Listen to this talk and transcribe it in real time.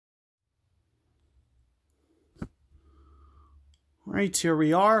All right, here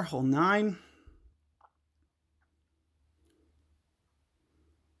we are, hole 9.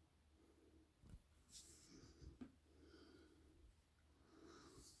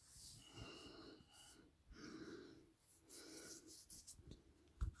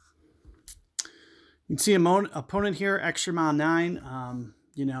 You can see opponent here, extra mile 9.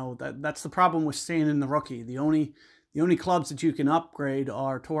 You know, that's the problem with staying in the rookie. The only clubs that you can upgrade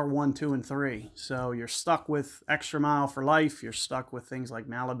are Tour 1, 2, and 3. So you're stuck with extra mile for life. You're stuck with things like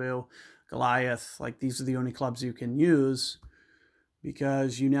Malibu, Goliath. Like, these are the only clubs you can use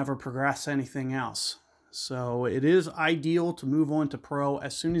because you never progress anything else. So it is ideal to move on to pro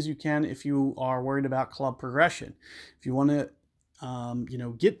as soon as you can if you are worried about club progression. If you want to, you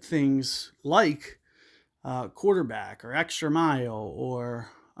know, get things like quarterback or extra mile or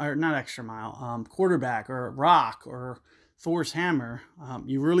not extra mile, quarterback or rock or Thor's hammer,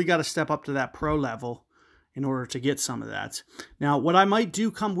 you really got to step up to that pro level in order to get some of that. Now, what I might do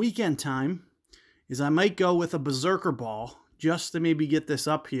come weekend time is I might go with a berserker ball just to maybe get this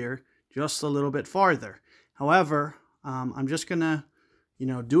up here just a little bit farther. However, I'm just gonna, you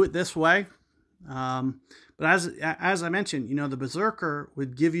know, do it this way. But as I mentioned, you know, the berserker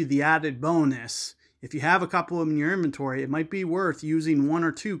would give you the added bonus. If you have a couple of them in your inventory, it might be worth using 1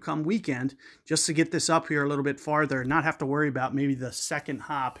 or 2 come weekend just to get this up here a little bit farther and not have to worry about maybe the second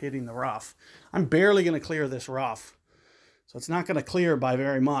hop hitting the rough. I'm barely going to clear this rough, so it's not going to clear by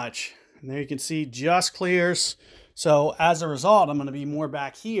very much. And there you can see just clears. So as a result, I'm going to be more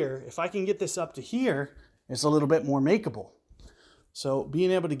back here. If I can get this up to here, it's a little bit more makeable. So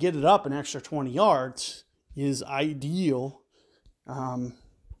being able to get it up an extra 20 yards is ideal,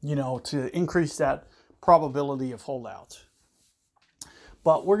 you know, to increase that probability of holdout.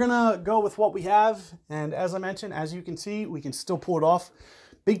 But we're going to go with what we have. And as I mentioned, as you can see, we can still pull it off.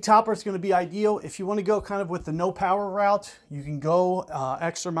 Big topper is going to be ideal. If you want to go kind of with the no power route, you can go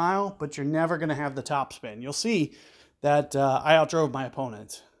extra mile, but you're never going to have the top spin. You'll see that I outdrove my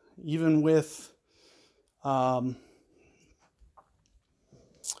opponent, even with you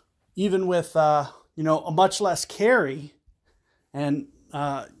know, a much less carry, and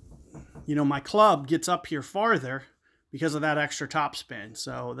you know, my club gets up here farther because of that extra top spin.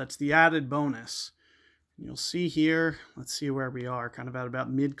 So that's the added bonus. You'll see here, let's see where we are, kind of at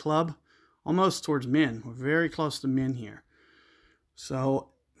about mid club, almost towards min. We're very close to min here. So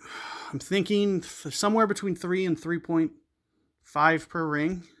I'm thinking somewhere between 3 and 3.5 per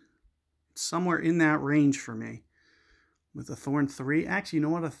ring. It's somewhere in that range for me. With a Thorn 3, actually, you know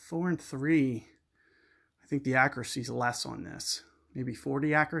what, a Thorn 3, I think the accuracy is less on this. Maybe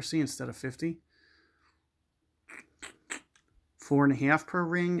 40 accuracy instead of 50. 4.5 per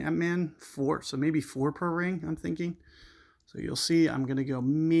ring at min. 4, so maybe 4 per ring, I'm thinking. So you'll see I'm going to go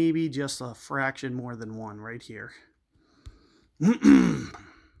maybe just a fraction more than 1 right here. You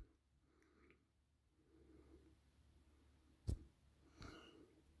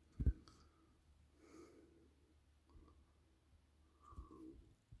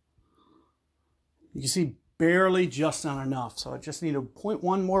can see barely just not enough. So I just need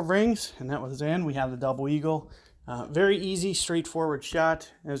 0.1 more rings, and that was in. We have the double eagle. Very easy, straightforward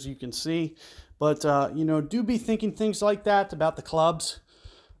shot, as you can see. But, you know, do be thinking things like that about the clubs.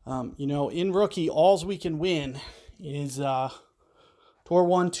 You know, in rookie, alls we can win is Tour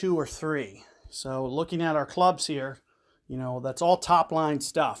 1, 2, or 3. So looking at our clubs here, you know, that's all top line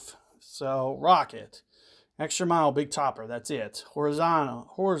stuff. So rocket, extra mile, big topper, that's it.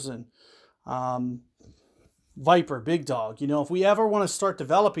 Horizon, Viper, big dog. You know, if we ever want to start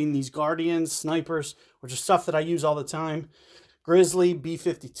developing these guardians, snipers, which is stuff that I use all the time, Grizzly,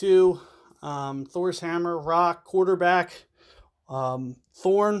 B52, Thor's hammer, rock, quarterback,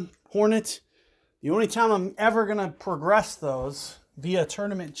 Thorn, Hornet. The only time I'm ever going to progress those via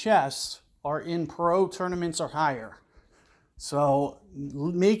tournament chests are in pro tournaments or higher. So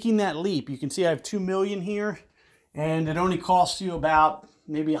making that leap, you can see I have 2 million here, and it only costs you about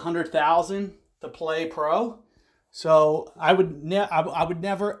maybe 100,000 to play pro. So I would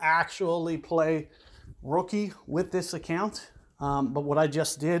never actually play rookie with this account. But what I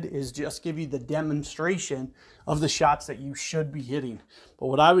just did is just give you the demonstration of the shots that you should be hitting. But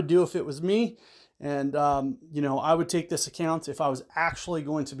what I would do if it was me, and you know, I would take this account if I was actually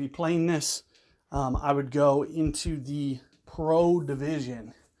going to be playing this, I would go into the pro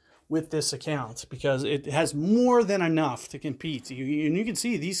division with this account because it has more than enough to compete. And you can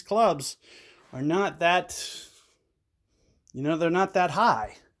see these clubs are not that, you know, they're not that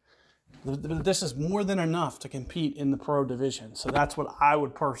high. This is more than enough to compete in the pro division. So that's what I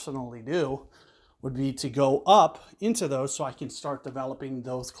would personally do, would be to go up into those so I can start developing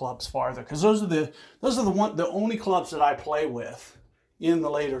those clubs farther. Because those are the only clubs that I play with in the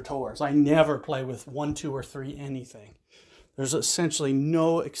later tours. I never play with 1, 2, or 3 anything. There's essentially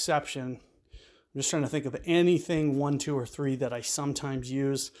no exception. I'm just trying to think of anything 1, 2, or 3 that I sometimes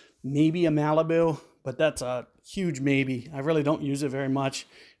use. Maybe a Malibu, but that's a huge maybe. I really don't use it very much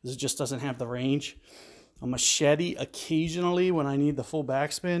because it just doesn't have the range. A Machete occasionally when I need the full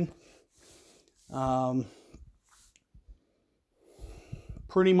backspin.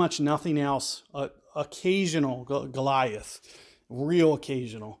 Pretty much nothing else. Occasional Goliath, real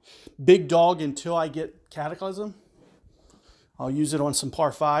occasional. Big Dog until I get Cataclysm. I'll use it on some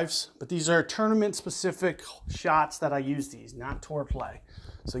par 5s, but these are tournament specific shots that I use these, not tour play.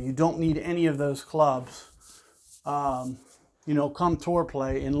 So you don't need any of those clubs, you know, come tour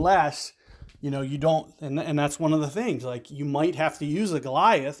play unless, you know, you don't, and that's one of the things, like you might have to use a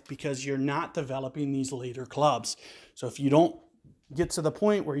Goliath because you're not developing these later clubs. So if you don't get to the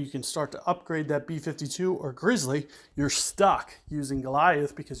point where you can start to upgrade that B52 or Grizzly, you're stuck using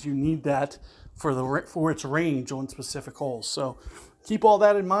Goliath because you need that for its range on specific holes. So keep all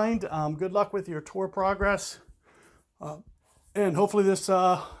that in mind. Good luck with your tour progress. And hopefully this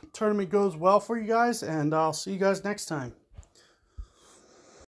tournament goes well for you guys, and I'll see you guys next time.